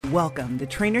Welcome to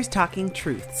Trainers Talking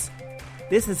Truths.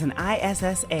 This is an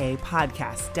ISSA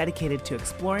podcast dedicated to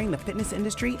exploring the fitness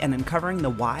industry and uncovering the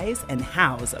whys and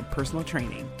hows of personal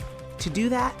training. To do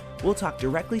that, we'll talk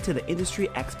directly to the industry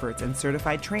experts and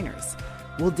certified trainers.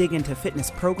 We'll dig into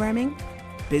fitness programming,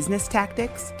 business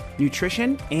tactics,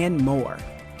 nutrition, and more.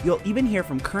 You'll even hear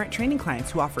from current training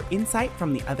clients who offer insight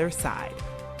from the other side.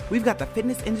 We've got the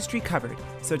fitness industry covered,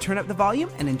 so turn up the volume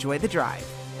and enjoy the drive.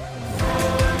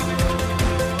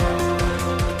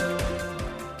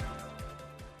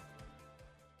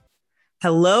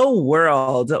 Hello,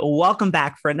 world. Welcome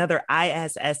back for another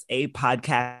ISSA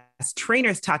podcast,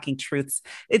 Trainers Talking Truths.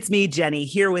 It's me, Jenny,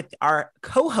 here with our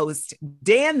co-host,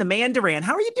 Dan the Man Duran.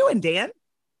 How are you doing, Dan?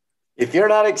 If you're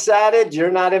not excited,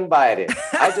 you're not invited.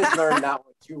 I just learned that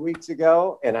one 2 weeks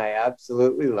ago, and I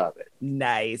absolutely love it.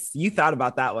 Nice. You thought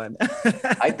about that one.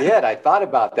 I did. I thought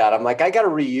about that. I'm like, I got to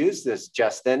reuse this,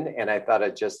 Justin. And I thought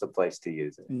it's just the place to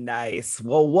use it. Nice.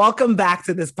 Well, welcome back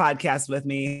to this podcast with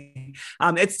me.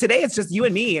 It's just you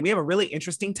and me, and we have a really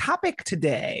interesting topic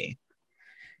today.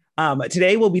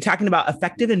 Today, we'll be talking about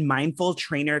effective and mindful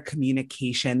trainer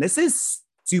communication. This is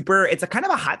it's a kind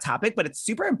of a hot topic, but it's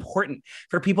super important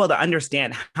for people to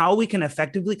understand how we can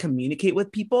effectively communicate with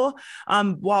people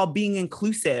while being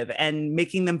inclusive and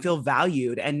making them feel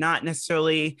valued and not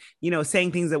necessarily,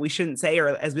 saying things that we shouldn't say, or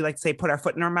as we like to say, put our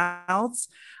foot in our mouths.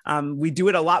 We do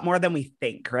it a lot more than we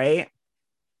think, right?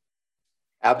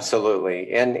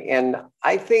 Absolutely. And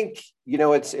I think,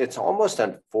 it's almost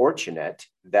unfortunate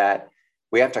that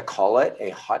we have to call it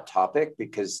a hot topic,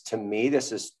 because to me,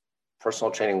 this is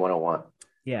personal training 101.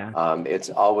 Yeah. It's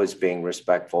always being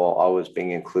respectful, always being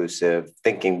inclusive,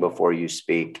 thinking before you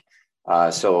speak.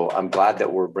 So I'm glad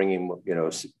that we're bringing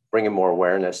more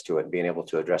awareness to it, being able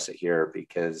to address it here,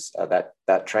 because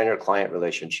that trainer-client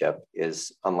relationship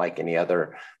is unlike any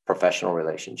other professional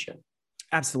relationship.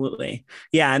 Absolutely.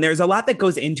 Yeah. And there's a lot that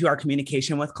goes into our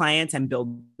communication with clients and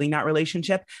building that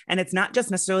relationship. And it's not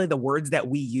just necessarily the words that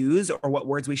we use or what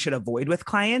words we should avoid with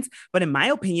clients, but in my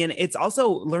opinion, it's also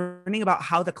learning about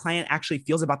how the client actually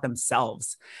feels about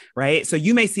themselves, right? So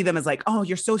you may see them as like, oh,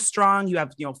 you're so strong. You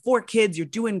have, 4 kids, you're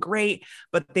doing great,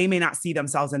 but they may not see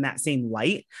themselves in that same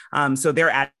light. So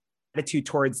their attitude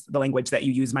towards the language that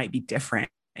you use might be different.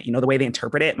 The way they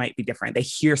interpret it might be different. They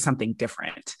hear something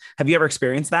different. Have you ever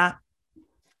experienced that?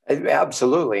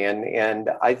 Absolutely. And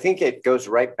I think it goes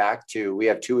right back to, we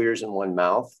have 2 ears and 1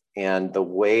 mouth. And the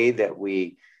way that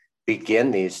we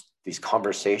begin these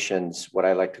conversations, what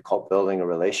I like to call building a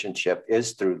relationship,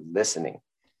 is through listening.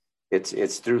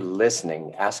 It's through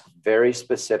listening. Ask very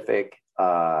specific,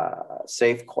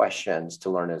 safe questions to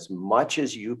learn as much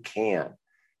as you can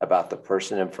about the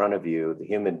person in front of you, the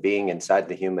human being inside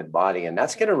the human body. And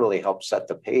that's going to really help set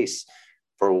the pace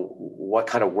for what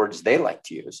kind of words they like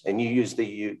to use. And you use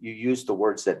the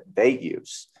words that they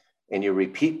use, and you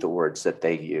repeat the words that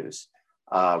they use,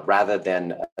 rather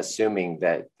than assuming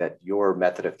that your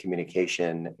method of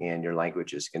communication and your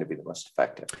language is going to be the most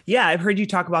effective. Yeah, I've heard you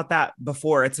talk about that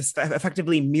before. It's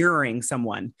effectively mirroring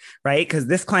someone, right? Because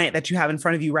this client that you have in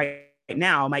front of you right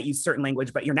now might use certain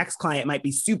language, but your next client might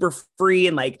be super free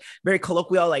and like very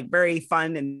colloquial, like very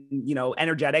fun and,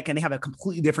 energetic, and they have a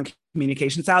completely different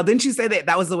communication style. Didn't you say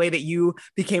that was the way that you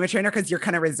became a trainer, because you're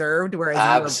kind of reserved, whereas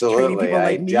absolutely, you were training people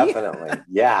like me? Definitely.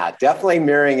 Yeah, definitely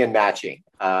mirroring and matching.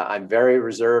 I'm very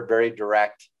reserved, very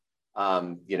direct,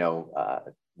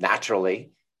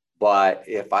 naturally. But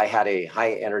if I had a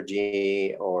high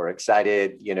energy or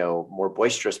excited, more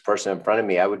boisterous person in front of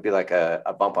me, I would be like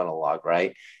a bump on a log,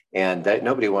 right? And that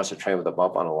nobody wants to train with a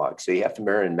bump on a log. So you have to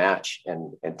mirror and match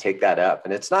and take that up.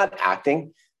 And it's not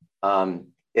acting.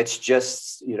 It's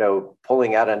just,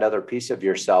 pulling out another piece of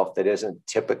yourself that isn't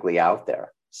typically out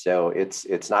there. So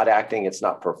it's not acting. It's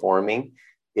not performing.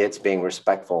 It's being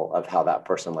respectful of how that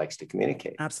person likes to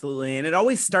communicate. Absolutely. And it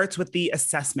always starts with the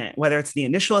assessment, whether it's the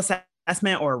initial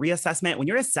assessment or a reassessment. When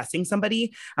you're assessing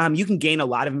somebody, you can gain a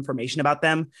lot of information about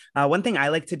them. One thing I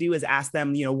like to do is ask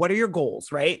them, what are your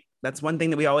goals, right? That's one thing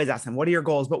that we always ask them. What are your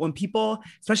goals? But when people,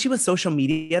 especially with social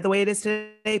media, the way it is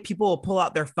today, people will pull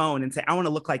out their phone and say, I want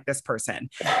to look like this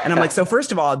person. And I'm like, so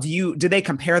first of all, do they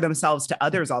compare themselves to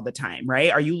others all the time?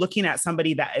 Right? Are you looking at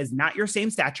somebody that is not your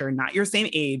same stature, not your same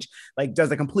age, like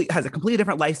has a completely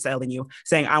different lifestyle than you,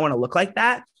 saying, I want to look like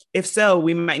that? If so,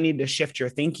 we might need to shift your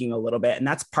thinking a little bit. And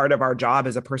that's part of our job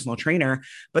as a personal trainer.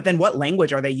 But then what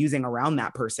language are they using around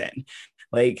that person?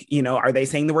 Like, are they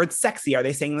saying the word sexy? Are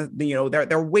they saying,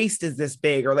 their waist is this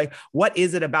big? Or like, what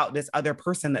is it about this other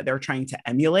person that they're trying to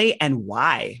emulate, and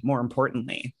why, more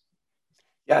importantly?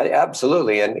 Yeah,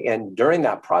 absolutely. And during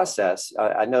that process,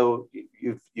 I know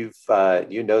you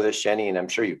know this, Jenny, and I'm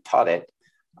sure you've taught it.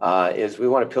 is we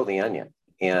want to peel the onion.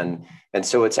 And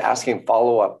so it's asking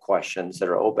follow-up questions that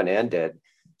are open-ended.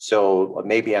 So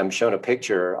maybe I'm shown a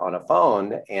picture on a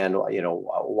phone and,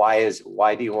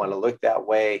 why do you want to look that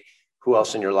way? Who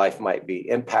else in your life might be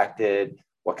impacted?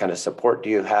 What kind of support do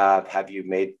you have? Have you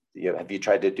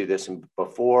tried to do this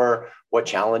before? What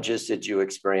challenges did you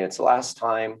experience last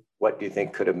time? What do you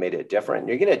think could have made it different?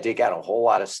 You're going to dig out a whole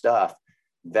lot of stuff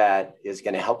that is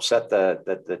going to help set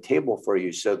the table for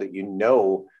you so that you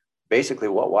know basically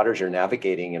what waters you're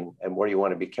navigating and where you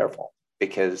want to be careful,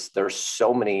 because there's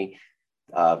so many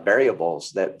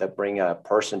variables that bring a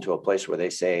person to a place where they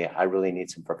say, I really need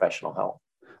some professional help.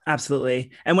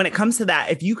 Absolutely. And when it comes to that,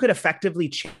 if you could effectively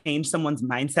change someone's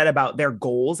mindset about their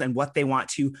goals and what they want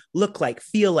to look like,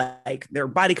 feel like, their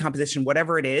body composition,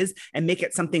 whatever it is, and make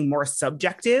it something more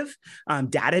subjective,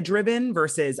 data driven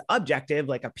versus objective,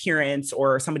 like appearance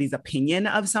or somebody's opinion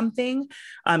of something,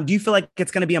 do you feel like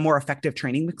it's going to be a more effective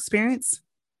training experience?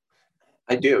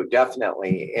 I do,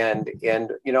 definitely. And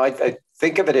I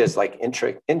think of it as like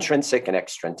intrinsic and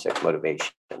extrinsic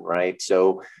motivation, right?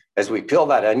 So as we peel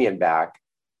that onion back,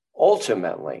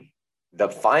 ultimately, the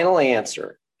final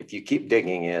answer, if you keep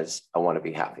digging, is I want to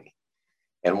be happy.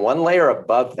 And one layer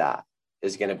above that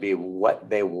is going to be what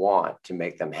they want to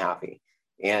make them happy.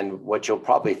 And what you'll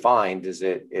probably find is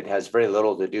it has very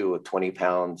little to do with 20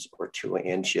 pounds or 2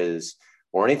 inches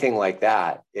or anything like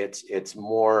that. It's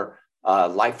more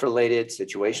life-related,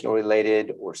 situational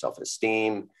related, or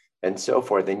self-esteem and so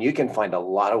forth. And you can find a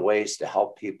lot of ways to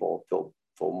help people feel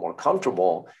more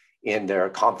comfortable in their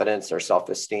confidence, their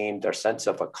self-esteem, their sense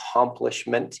of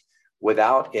accomplishment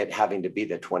without it having to be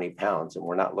the 20 pounds. And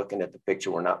we're not looking at the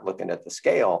picture. We're not looking at the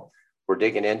scale. We're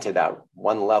digging into that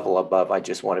one level above, I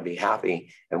just want to be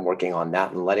happy, and working on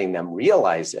that and letting them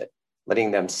realize it,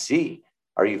 letting them see,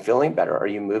 are you feeling better? Are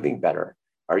you moving better?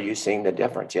 Are you seeing the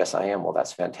difference? Yes, I am. Well,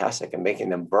 that's fantastic. And making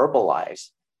them verbalize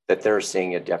that they're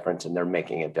seeing a difference and they're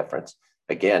making a difference.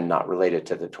 Again, not related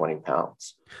to the 20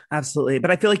 pounds. Absolutely.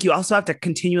 But I feel like you also have to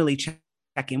continually check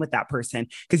in with that person,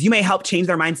 because you may help change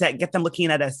their mindset, get them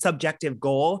looking at a subjective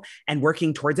goal and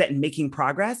working towards it and making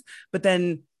progress. But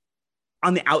then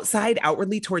on the outside,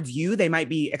 outwardly towards you, they might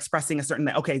be expressing a certain,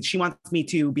 okay, she wants me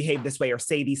to behave this way or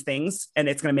say these things, and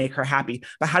it's going to make her happy.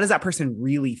 But how does that person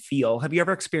really feel? Have you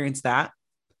ever experienced that?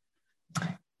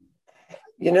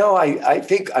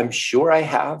 I'm sure I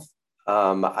have.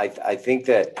 I think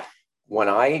that when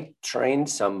I train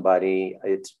somebody,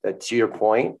 it's to your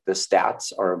point, the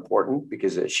stats are important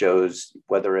because it shows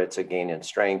whether it's a gain in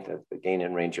strength, a gain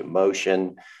in range of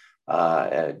motion,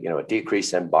 a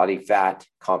decrease in body fat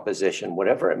composition,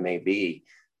 whatever it may be.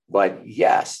 But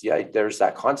yes, there's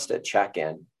that constant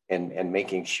check-in and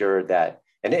making sure that,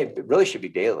 and it really should be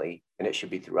daily, and it should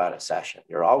be throughout a session.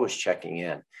 You're always checking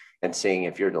in and seeing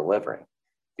if you're delivering.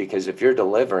 Because if you're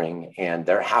delivering and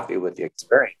they're happy with the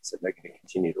experience, and they're going to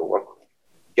continue to work with you,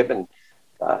 given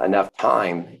enough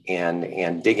time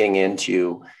and digging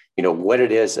into, what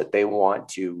it is that they want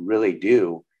to really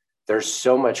do, there's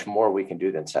so much more we can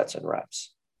do than sets and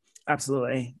reps.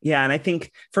 Absolutely. Yeah. And I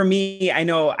think for me, I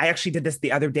know I actually did this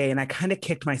the other day and I kind of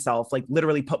kicked myself, like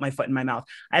literally put my foot in my mouth.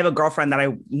 I have a girlfriend that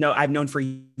I've known for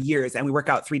years, and we work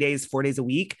out 4 days a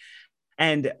week.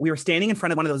 And we were standing in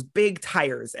front of one of those big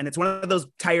tires. And it's one of those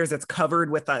tires that's covered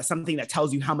with something that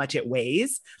tells you how much it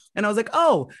weighs. And I was like,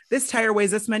 oh, this tire weighs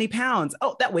this many pounds.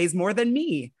 Oh, that weighs more than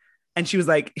me. And she was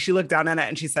like, she looked down on it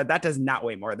and she said, that does not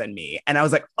weigh more than me. And I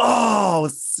was like, oh,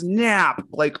 snap.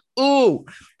 Like, ooh.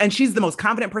 And she's the most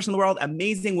confident person in the world,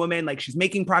 amazing woman. Like, she's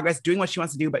making progress, doing what she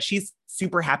wants to do, but she's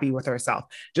super happy with herself,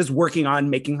 just working on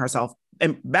making herself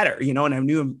better, and a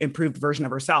new improved version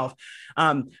of herself.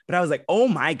 But I was like, oh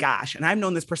my gosh. And I've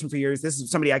known this person for years. This is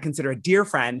somebody I consider a dear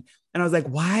friend. And I was like,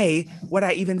 why would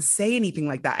I even say anything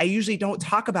like that? I usually don't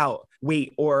talk about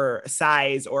weight or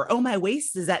size or, oh, my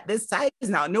waist is at this size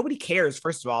now. Nobody cares,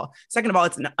 first of all. Second of all,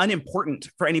 it's unimportant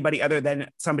for anybody other than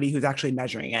somebody who's actually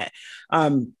measuring it.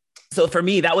 So for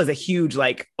me, that was a huge,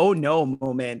 like, oh no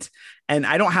moment. And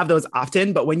I don't have those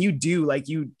often, but when you do, like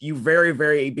you very,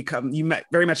 very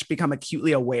much become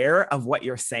acutely aware of what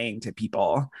you're saying to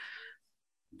people.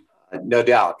 No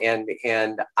doubt.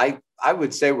 And I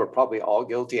would say we're probably all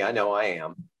guilty. I know I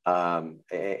am.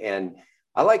 And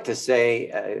I like to say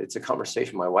it's a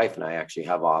conversation my wife and I actually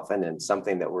have often, and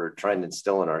something that we're trying to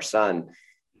instill in our son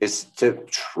is to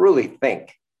truly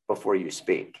think before you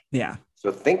speak. Yeah.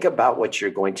 So think about what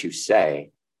you're going to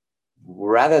say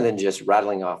rather than just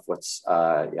rattling off what's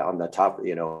on the top,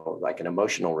 like an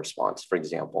emotional response, for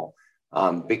example,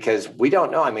 because we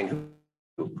don't know. I mean,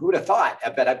 who would have thought? I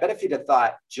bet if you'd have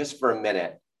thought just for a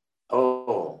minute,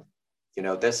 oh,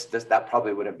 that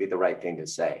probably wouldn't be the right thing to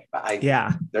say. But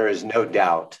Yeah. there is no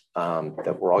doubt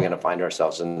that we're all going to find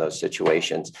ourselves in those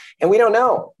situations, and we don't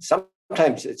know.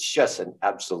 Sometimes it's just an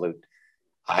absolute,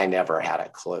 I never had a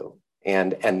clue,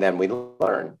 and then we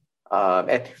learn.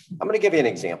 And I'm going to give you an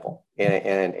example,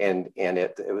 and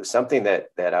it was something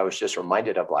that I was just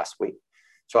reminded of last week.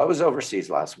 So I was overseas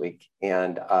last week,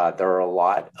 and there are a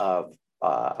lot of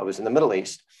I was in the Middle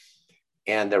East,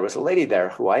 and there was a lady there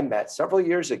who I met several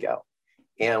years ago.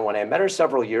 And when I met her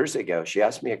several years ago, she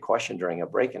asked me a question during a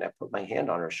break, and I put my hand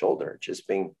on her shoulder, just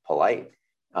being polite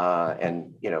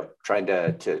and trying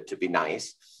to be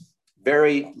nice,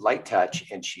 very light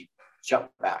touch, and she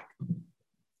jumped back.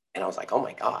 And I was like, oh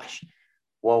my gosh.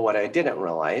 Well, what I didn't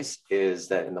realize is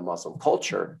that in the Muslim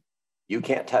culture, you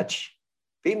can't touch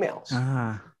females.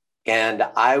 And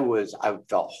I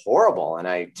felt horrible. And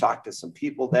I talked to some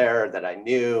people there that I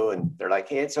knew, and they're like,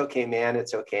 hey, it's okay, man.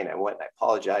 It's okay. And I went and I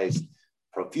apologized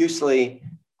profusely.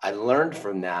 I learned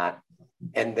from that.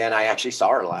 And then I actually saw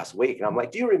her last week. And I'm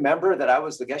like, do you remember that I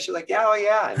was the guy? She's like, yeah, oh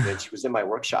yeah. And then she was in my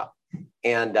workshop.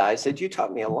 And I said, you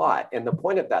taught me a lot. And the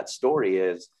point of that story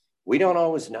is we don't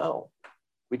always know.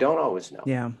 We don't always know.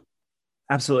 Yeah.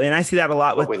 Absolutely. And I see that a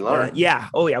lot with, we learn.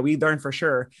 We learn for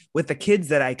sure with the kids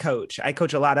that I coach. I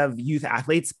coach a lot of youth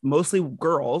athletes, mostly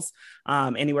girls,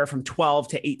 anywhere from 12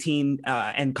 to 18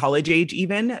 and college age,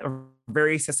 even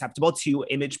very susceptible to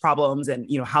image problems and,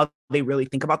 how they really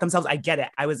think about themselves. I get it.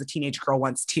 I was a teenage girl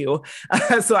once too.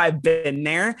 So I've been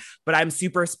there, but I'm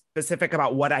super specific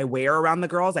about what I wear around the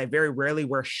girls. I very rarely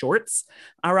wear shorts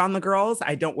around the girls.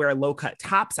 I don't wear low cut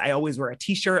tops. I always wear a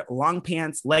t-shirt, long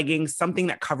pants, leggings, something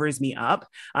that covers me up,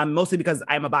 mostly because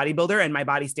I'm a bodybuilder and my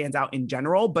body stands out in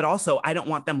general, but also I don't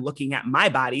want them looking at my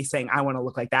body saying, I want to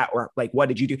look like that. Or like, what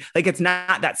did you do? Like, it's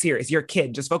not that serious. You're a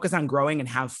kid, just focus on growing and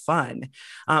have fun.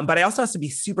 But I also have to be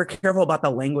super careful about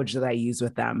the language that I use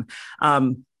with them.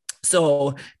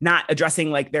 So not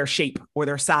addressing like their shape or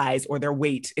their size or their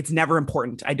weight. It's never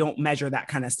important. I don't measure that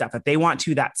kind of stuff. If they want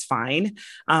to, that's fine.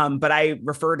 But I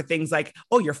refer to things like,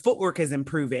 oh, your footwork is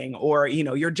improving, or,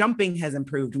 your jumping has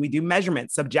improved. We do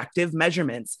measurements, subjective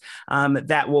measurements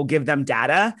that will give them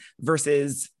data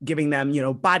versus giving them,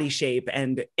 body shape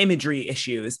and imagery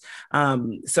issues.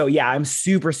 So yeah, I'm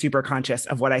super, super conscious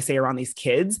of what I say around these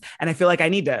kids. And I feel like I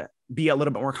need to be a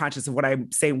little bit more conscious of what I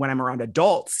say when I'm around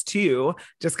adults too,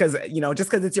 just because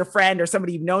it's your friend or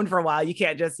somebody you've known for a while, you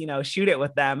can't just, shoot it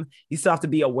with them. You still have to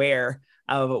be aware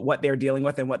of what they're dealing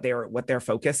with and what they're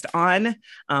focused on,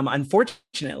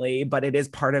 unfortunately, but it is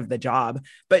part of the job.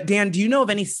 But Dan, do you know of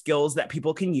any skills that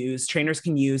trainers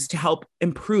can use to help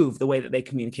improve the way that they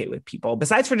communicate with people,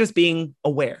 besides for just being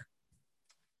aware?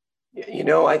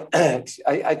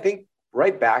 I think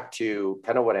right back to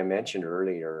kind of what I mentioned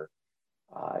earlier,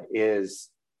 is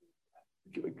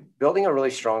building a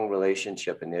really strong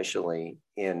relationship initially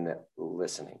in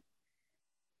listening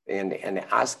and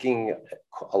asking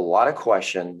a lot of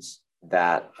questions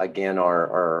that, again,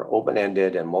 are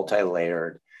open-ended and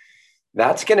multi-layered.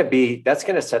 That's going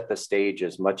to set the stage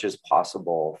as much as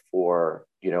possible for,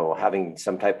 having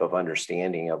some type of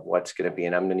understanding of what's going to be,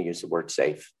 and I'm going to use the word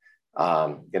safe,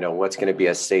 what's going to be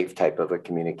a safe type of a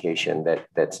communication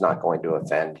that's not going to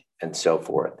offend and so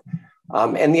forth.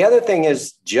 And the other thing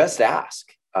is just ask.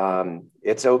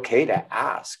 It's okay to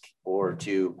ask, or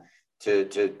to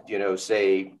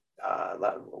say,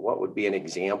 what would be an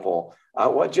example?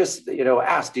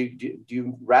 Ask. Do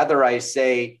you rather I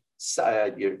say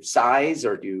your size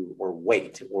or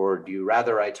weight, or do you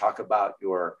rather I talk about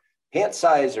your pant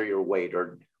size or your weight,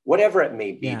 or whatever it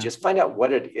may be? Yeah. Just find out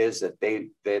what it is that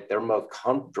they're most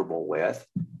comfortable with.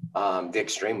 The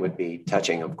extreme would be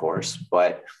touching, of course,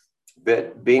 but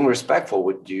being respectful.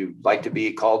 Would you like to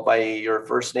be called by your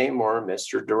first name or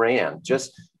Mr. Duran?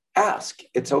 Just ask.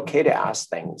 It's okay to ask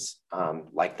things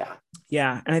like that.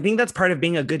 Yeah. And I think that's part of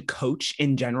being a good coach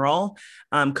in general.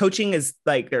 Coaching is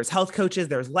like, there's health coaches,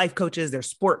 there's life coaches, there's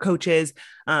sport coaches.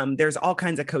 There's all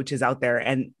kinds of coaches out there,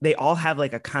 and they all have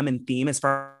like a common theme as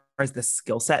far as the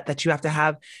skill set that you have to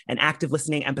have, and active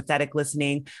listening, empathetic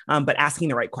listening, but asking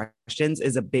the right questions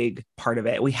is a big part of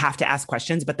it. We have to ask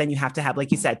questions, but then you have to have, like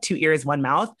you said, 2 ears, 1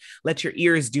 mouth. Let your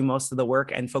ears do most of the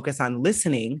work and focus on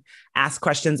listening. Ask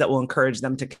questions that will encourage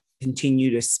them to continue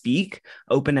to speak,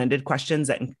 open-ended questions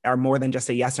that are more than just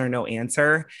a yes or no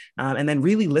answer. And then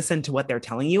really listen to what they're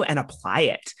telling you and apply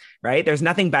it, right? There's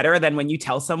nothing better than when you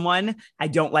tell someone, I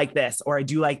don't like this, or I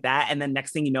do like that. And then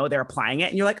next thing you know, they're applying it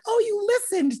and you're like, oh, you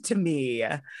listened to me.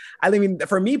 I mean,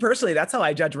 for me personally, that's how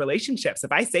I judge relationships.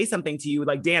 If I say something to you,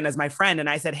 like Dan as my friend, and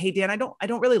I said, hey, Dan, I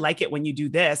don't really like it when you do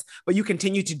this, but you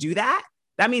continue to do that,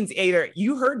 that means either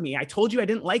you heard me, I told you I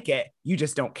didn't like it, you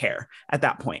just don't care at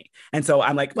that point. And so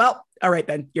I'm like, well, all right,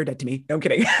 then you're dead to me. No, I'm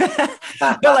kidding.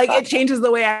 But like, it changes the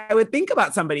way I would think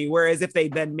about somebody. Whereas if they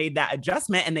then made that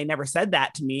adjustment and they never said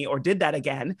that to me or did that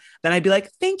again, then I'd be like,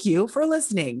 thank you for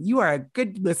listening. You are a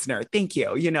good listener. Thank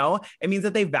you. You know, it means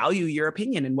that they value your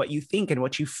opinion and what you think and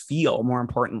what you feel, more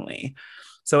importantly.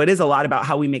 So it is a lot about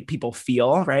how we make people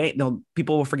feel, right?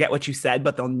 People will forget what you said,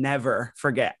 but they'll never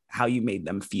forget how you made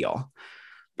them feel.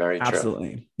 Very true.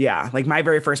 Absolutely. Yeah. Like my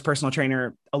very first personal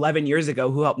trainer 11 years ago,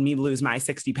 who helped me lose my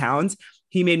 60 pounds,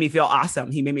 he made me feel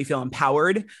awesome. He made me feel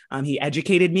empowered. He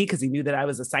educated me because he knew that I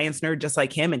was a science nerd just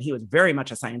like him. And he was very much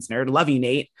a science nerd. Love you,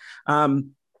 Nate.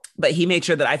 But he made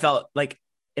sure that I felt like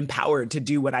empowered to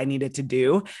do what I needed to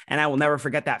do. And I will never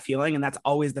forget that feeling. And that's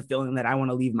always the feeling that I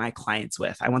want to leave my clients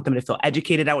with. I want them to feel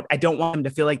educated. I don't want them to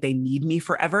feel like they need me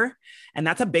forever. And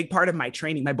that's a big part of my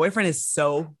training. My boyfriend is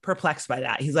so perplexed by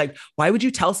that. He's like, why would you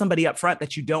tell somebody up front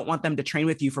that you don't want them to train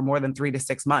with you for more than 3 to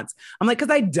 6 months? I'm like,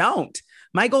 because I don't.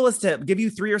 My goal is to give you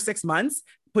 3 or 6 months,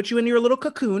 put you in your little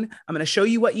cocoon. I'm going to show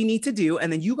you what you need to do.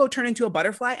 And then you go turn into a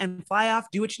butterfly and fly off,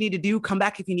 do what you need to do, come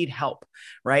back if you need help.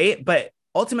 Right. But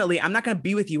ultimately, I'm not going to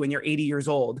be with you when you're 80 years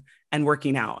old and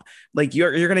working out. Like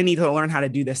you're going to need to learn how to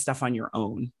do this stuff on your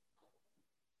own.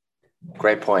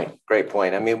 Great point. Great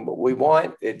point. I mean, we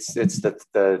want, it's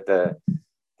the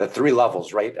 3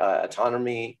 levels, right?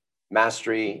 Autonomy,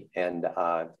 mastery, and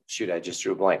shoot, I just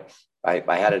drew a blank.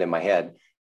 I had it in my head.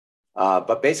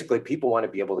 But basically people want to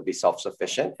be able to be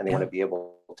self-sufficient, and they want to be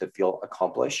able to feel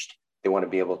accomplished. They want to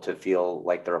be able to feel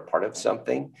like they're a part of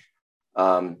something.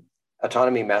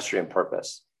 Autonomy, mastery, and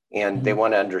purpose. And they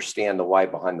want to understand the why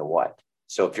behind the what.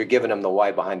 So if you're giving them the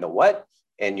why behind the what,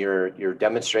 and you're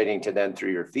demonstrating to them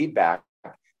through your feedback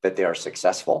that they are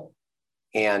successful,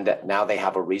 and now they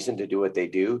have a reason to do what they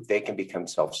do, they can become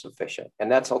self-sufficient.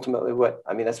 And that's ultimately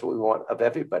that's what we want of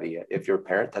everybody. If you're a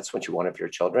parent, that's what you want of your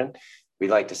children. We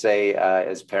like to say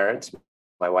as parents,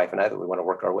 my wife and I, that we want to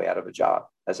work our way out of a job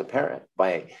as a parent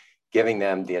by giving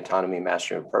them the autonomy,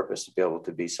 mastery, and purpose to be able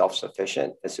to be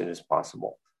self-sufficient as soon as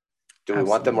possible. Do we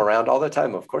want them around all the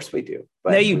time? Of course we do.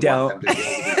 But no, you don't. Want them to be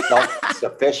able to be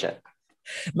self-sufficient.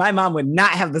 My mom would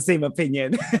not have the same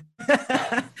opinion.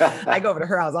 I go over to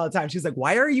her house all the time. She's like,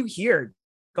 why are you here?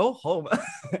 Go home.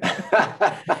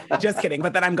 Just kidding.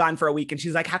 But then I'm gone for a week and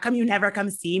she's like, how come you never come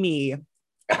see me?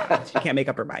 She can't make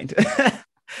up her mind.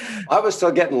 I was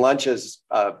still getting lunches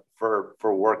for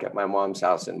work at my mom's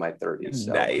house in my 30s.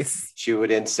 So nice. She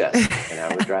would insist, and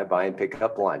I would drive by and pick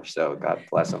up lunch. So God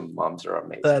bless them. Moms are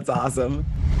amazing. That's awesome.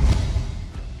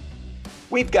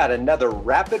 We've got another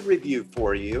rapid review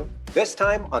for you, this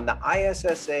time on the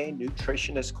ISSA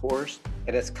Nutritionist course,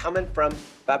 and it's coming from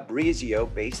Fabrizio,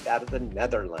 based out of the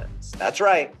Netherlands. That's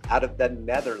right, out of the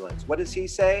Netherlands. What does he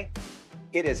say?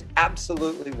 It is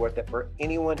absolutely worth it for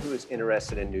anyone who is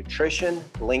interested in nutrition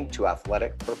linked to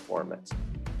athletic performance.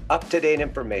 Up-to-date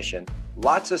information,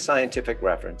 lots of scientific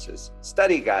references,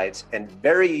 study guides, and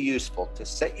very useful to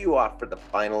set you off for the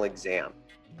final exam.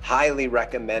 Highly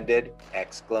recommended!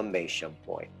 Exclamation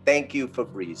point. Thank you,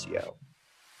 Fabrizio.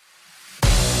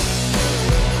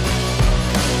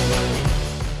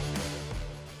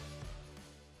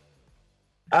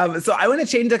 So I want to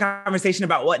change the conversation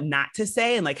about what not to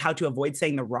say and like how to avoid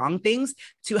saying the wrong things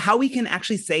to how we can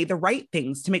actually say the right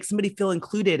things to make somebody feel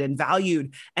included and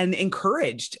valued and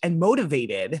encouraged and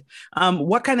motivated.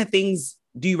 What kind of things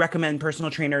do you recommend personal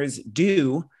trainers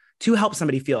do to help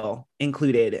somebody feel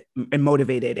included and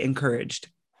motivated, encouraged?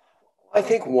 I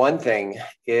think one thing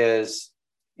is,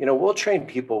 we'll train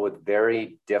people with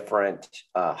very different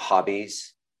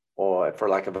hobbies, or for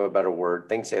lack of a better word,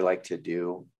 things they like to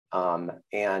do.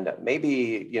 And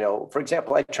maybe, for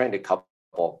example, I trained a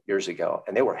couple years ago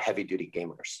and they were heavy duty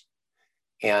gamers.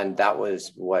 And that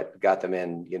was what got them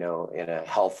in a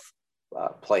health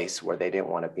place where they didn't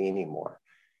want to be anymore.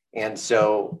 And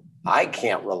so I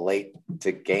can't relate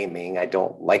to gaming. I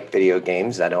don't like video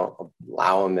games. I don't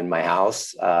allow them in my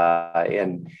house.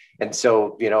 And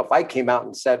so, if I came out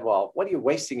and said, well, what are you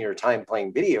wasting your time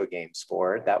playing video games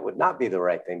for? That would not be the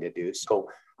right thing to do. So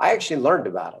I actually learned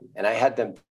about them, and I had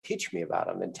them teach me about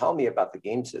them and tell me about the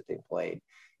games that they played,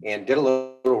 and did a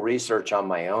little research on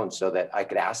my own so that I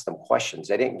could ask them questions.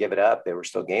 They didn't give it up. They were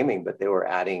still gaming, but they were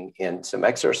adding in some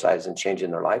exercise and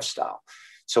changing their lifestyle.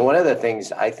 So one of the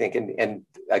things I think, and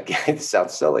again, it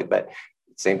sounds silly, but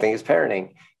same thing as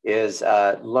parenting, is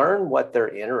learn what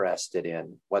they're interested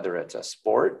in, whether it's a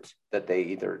sport that they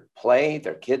either play,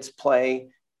 their kids play,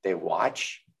 they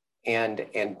watch, and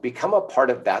become a part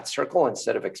of that circle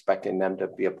instead of expecting them to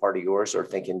be a part of yours or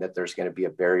thinking that there's going to be a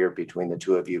barrier between the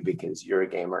two of you because you're a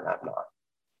gamer and I'm not.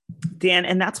 Dan,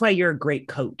 and that's why you're a great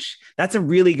coach. That's a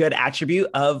really good attribute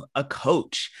of a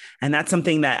coach. And that's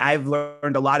something that I've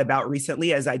learned a lot about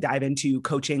recently as I dive into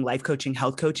coaching, life coaching,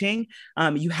 health coaching.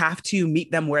 You have to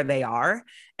meet them where they are.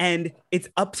 And it's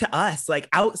up to us. Like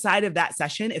outside of that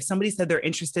session, if somebody said they're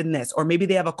interested in this, or maybe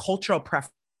they have a cultural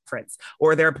preference,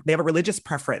 or they have a religious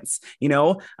preference,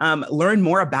 learn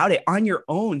more about it on your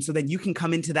own so that you can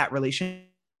come into that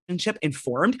relationship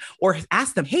informed, or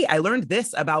ask them, hey, I learned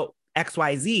this about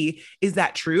XYZ. Is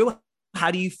that true?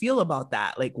 How do you feel about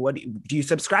that? Like, what do you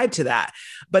subscribe to that?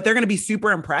 But they're going to be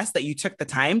super impressed that you took the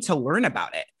time to learn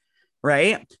about it.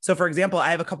 Right. So, for example, I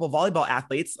have a couple of volleyball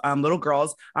athletes, little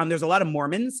girls. There's a lot of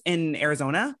Mormons in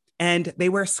Arizona, and they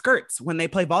wear skirts when they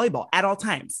play volleyball at all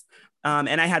times.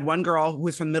 And I had one girl who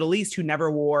was from the Middle East who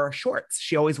never wore shorts.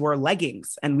 She always wore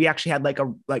leggings. And we actually had like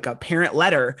a parent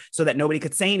letter so that nobody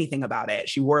could say anything about it.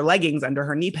 She wore leggings under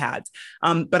her knee pads.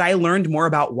 But I learned more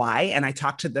about why. And I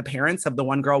talked to the parents of the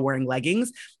one girl wearing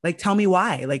leggings, like, tell me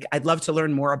why. Like, I'd love to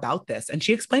learn more about this. And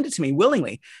she explained it to me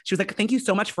willingly. She was like, thank you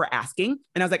so much for asking.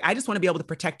 And I was like, I just want to be able to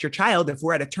protect your child. If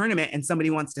we're at a tournament and somebody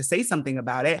wants to say something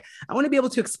about it, I want to be able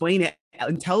to explain it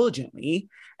intelligently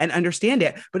and understand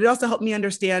it. But it also helped me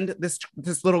understand this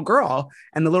little girl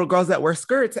and the little girls that wear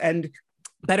skirts, and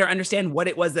better understand what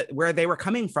it was where they were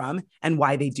coming from and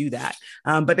why they do that.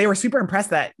 But they were super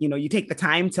impressed that, you take the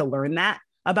time to learn that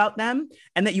about them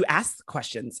and that you ask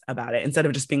questions about it instead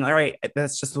of just being like, all right,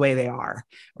 that's just the way they are.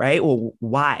 Right. Well,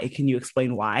 why? Can you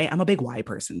explain why? I'm a big why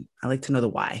person. I like to know the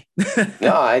why.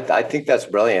 No, I think that's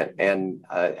brilliant. And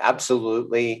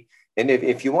absolutely. And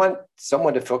if you want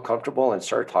someone to feel comfortable and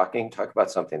start talking, talk about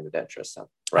something that interests them,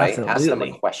 right? Absolutely. Ask them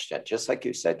a question, just like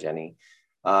you said, Jenny.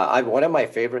 One of my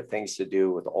favorite things to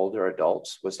do with older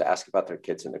adults was to ask about their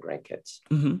kids and their grandkids.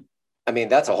 Mm-hmm. I mean,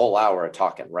 that's a whole hour of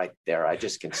talking right there. I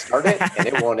just can start it and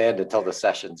it won't end until the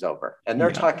session's over. And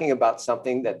they're talking about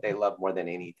something that they love more than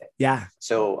anything. Yeah.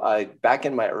 So back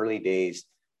in my early days,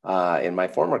 in my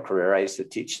former career, I used to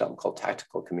teach something called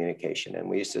tactical communication. And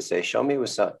we used to say, show me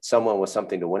with someone with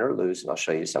something to win or lose, and I'll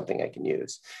show you something I can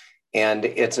use. And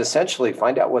it's essentially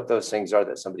find out what those things are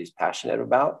that somebody's passionate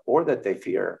about or that they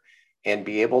fear, and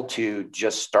be able to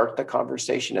just start the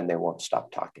conversation and they won't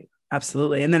stop talking.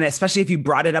 Absolutely. And then especially if you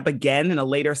brought it up again in a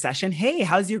later session, hey,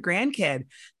 how's your grandkid?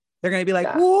 They're going to be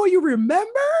like, whoa, you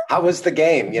remember? How was the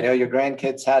game? Your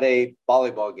grandkids had a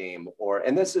volleyball game,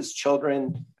 and this is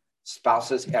children,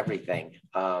 spouses, everything.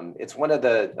 It's one of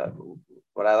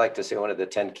what I like to say, one of the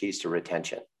 10 keys to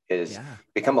retention is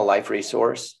become a life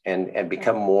resource and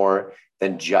become more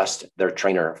than just their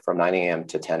trainer from 9 a.m.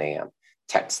 to 10 a.m.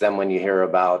 Text them when you hear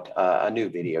about a new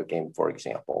video game, for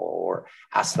example, or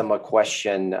ask them a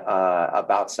question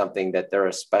about something that they're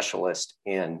a specialist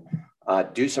in.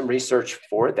 Do some research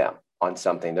for them on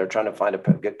something. They're trying to find a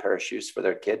good pair of shoes for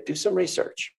their kid. Do some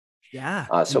research.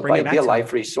 Yeah. So be a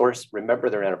life resource. Remember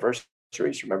their anniversaries.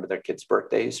 Remember their kids'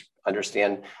 birthdays.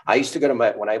 Understand. I used to go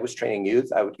to when I was training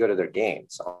youth, I would go to their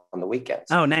games on the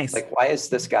weekends. Oh, nice. Like, why is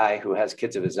this guy who has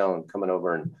kids of his own coming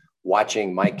over and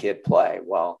watching my kid play?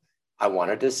 Well, I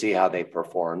wanted to see how they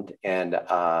performed. And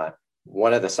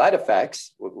one of the side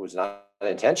effects, which was not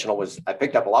intentional, was I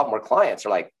picked up a lot more clients.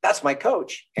 They're like, that's my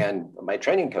coach and my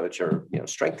training coach, or,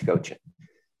 strength coach.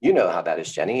 You know how that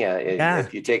is, Jenny.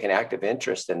 If you take an active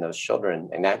interest in those children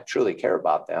and truly care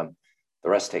about them, the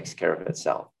rest takes care of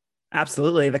itself.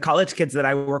 Absolutely. The college kids that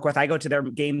I work with, I go to their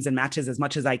games and matches as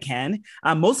much as I can,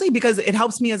 mostly because it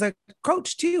helps me as a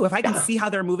coach too. If I can see how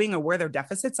they're moving or where their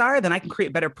deficits are, then I can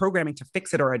create better programming to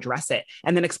fix it or address it,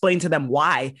 and then explain to them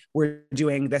why we're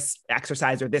doing this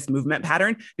exercise or this movement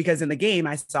pattern, because in the game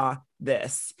I saw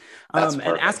this. And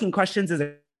asking questions is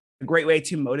a great way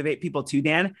to motivate people too,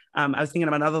 Dan. I was thinking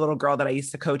of another little girl that I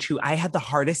used to coach who I had the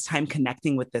hardest time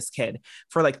connecting with this kid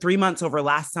for like 3 months over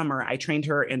last summer. I trained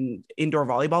her in indoor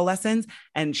volleyball lessons,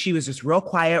 and she was just real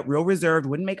quiet, real reserved,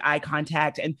 wouldn't make eye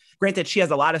contact. And granted, she has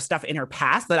a lot of stuff in her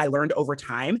past that I learned over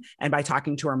time and by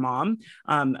talking to her mom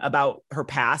about her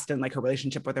past and like her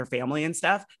relationship with her family and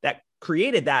stuff that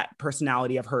created that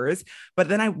personality of hers. But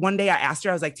then one day I asked her,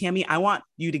 I was like, Tammy, I want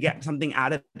you to get something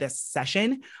out of this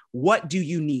session. What do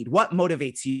you need? What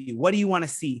motivates you? What do you want to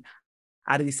see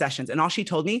out of these sessions? And all she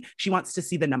told me, she wants to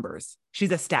see the numbers.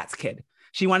 She's a stats kid.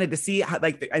 She wanted to see how,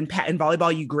 like in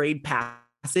volleyball, you grade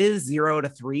passes 0 to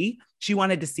 3. She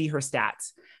wanted to see her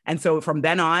stats. And so from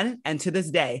then on and to this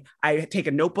day, I take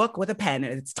a notebook with a pen,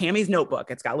 and it's Tammy's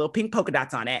notebook. It's got little pink polka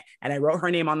dots on it. And I wrote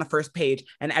her name on the first page.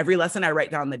 And every lesson I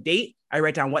write down the date, I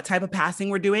write down what type of passing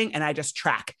we're doing, and I just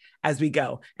track as we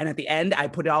go. And at the end, I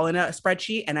put it all in a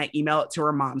spreadsheet and I email it to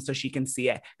her mom so she can see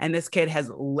it. And this kid has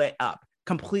lit up.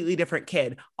 completely different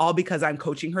kid, all because I'm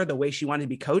coaching her the way she wanted to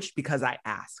be coached because I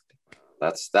asked.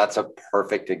 That's a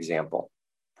perfect example.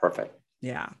 Perfect.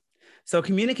 Yeah. So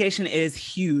communication is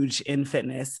huge in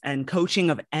fitness and coaching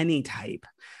of any type.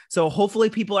 So hopefully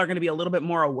people are going to be a little bit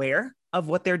more aware of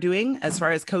what they're doing as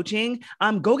far as coaching.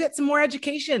 Go get some more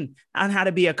education on how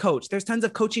to be a coach. There's tons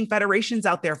of coaching federations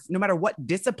out there, no matter what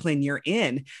discipline you're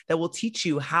in, that will teach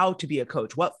you how to be a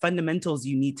coach, what fundamentals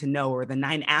you need to know, or the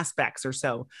 9 aspects or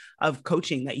so of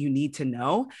coaching that you need to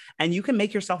know. And you can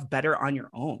make yourself better on your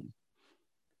own.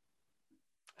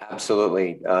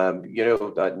 Absolutely.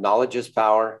 Knowledge is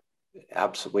power.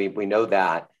 Absolutely. We know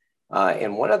that.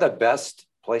 And one of the best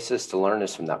places to learn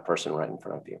is from that person right in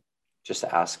front of you. Just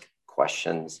ask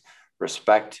questions,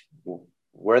 respect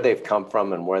where they've come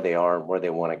from and where they are and where they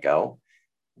want to go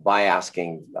by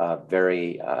asking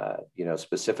very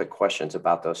specific questions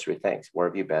about those 3 things. Where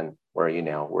have you been? Where are you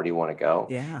now? Where do you want to go?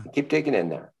 Yeah. And keep digging in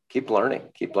there. Keep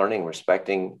learning,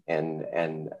 respecting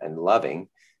and loving,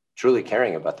 truly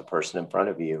caring about the person in front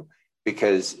of you.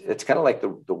 Because it's kind of like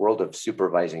the world of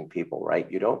supervising people, right?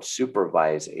 You don't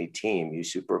supervise a team, you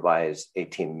supervise a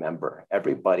team member.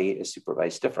 Everybody is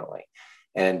supervised differently.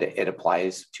 And it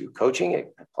applies to coaching,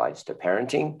 it applies to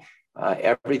parenting,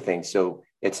 everything. So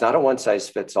it's not a one size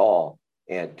fits all,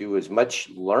 and do as much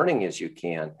learning as you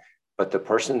can. But the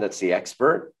person that's the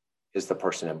expert is the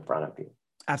person in front of you.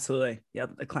 Absolutely.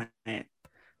 Yep. The client.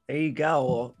 There you go.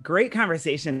 Well, great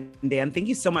conversation, Dan. Thank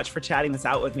you so much for chatting this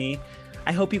out with me.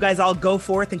 I hope you guys all go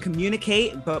forth and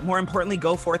communicate, but more importantly,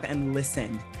 go forth and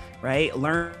listen, right?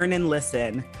 Learn and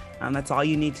listen. That's all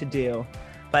you need to do.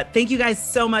 But thank you guys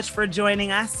so much for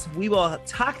joining us. We will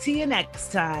talk to you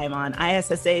next time on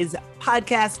ISSA's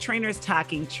podcast, Trainers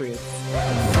Talking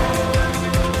Truth.